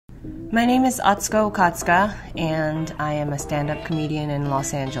My name is Atsuko Okatsuka, and I am a stand-up comedian in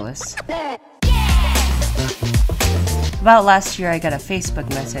Los Angeles. About last year, I got a Facebook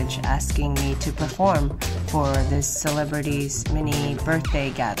message asking me to perform for this celebrity's mini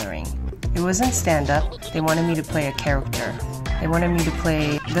birthday gathering. It wasn't stand-up. They wanted me to play a character. They wanted me to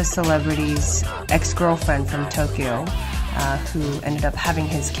play the celebrity's ex-girlfriend from Tokyo, who ended up having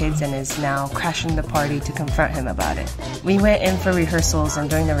his kids and is now crashing the party to confront him about it. We went in for rehearsals, and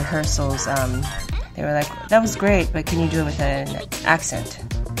during the rehearsals, they were like, "That was great, but can you do it with an accent?"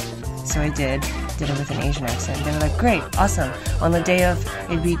 So I did it with an Asian accent. They were like, "Great, awesome. On the day of,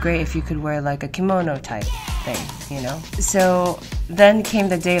 it'd be great if you could wear like a kimono type thing, you know?" So then came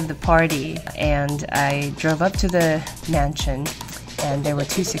the day of the party, and I drove up to the mansion, and there were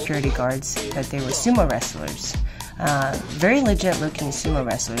two security guards, that they were sumo wrestlers. Very legit looking sumo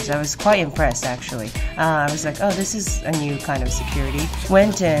wrestlers. I was quite impressed, actually. I was like, oh, this is a new kind of security.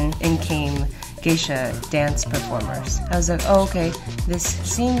 Went in and came geisha dance performers. I was like, oh, okay, this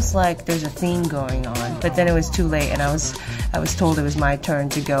seems like there's a theme going on. But then it was too late, and I was told it was my turn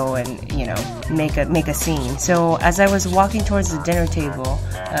to go and, you know, make a scene. So as I was walking towards the dinner table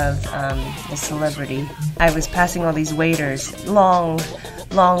of the celebrity, I was passing all these waiters, long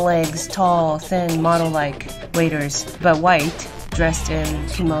legs, tall, thin, model-like waiters, but white, dressed in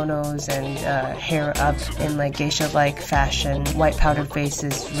kimonos and hair up in like geisha-like fashion, white powdered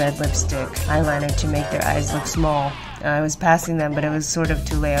faces, red lipstick, eyeliner to make their eyes look small. I was passing them, but it was sort of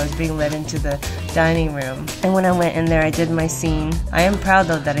too late. I was being led into the dining room. And when I went in there, I did my scene. I am proud,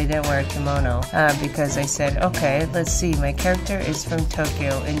 though, that I didn't wear a kimono because I said, okay, let's see. My character is from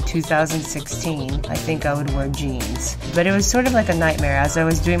Tokyo in 2016. I think I would wear jeans. But it was sort of like a nightmare. As I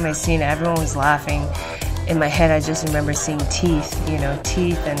was doing my scene, everyone was laughing. In my head, I just remember seeing teeth, you know,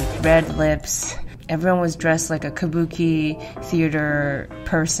 teeth and red lips. Everyone was dressed like a kabuki theater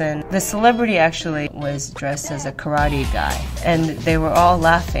person. The celebrity actually was dressed as a karate guy, and they were all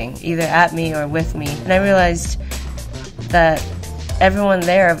laughing, either at me or with me. And I realized that everyone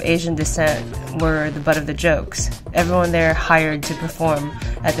there of Asian descent were the butt of the jokes. Everyone there hired to perform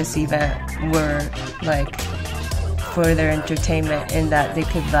at this event were like for their entertainment, in that they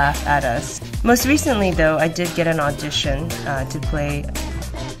could laugh at us. Most recently, though, I did get an audition to play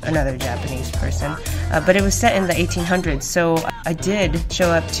another Japanese person, but it was set in the 1800s, so I did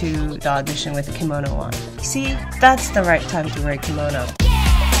show up to the audition with a kimono on. See, that's the right time to wear a kimono.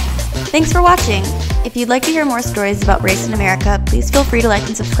 Thanks for watching! If you'd like to hear more stories about race in America, please feel free to like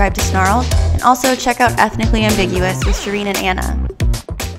and subscribe to Snarled, and also check out Ethnically Ambiguous with Shireen and Anna.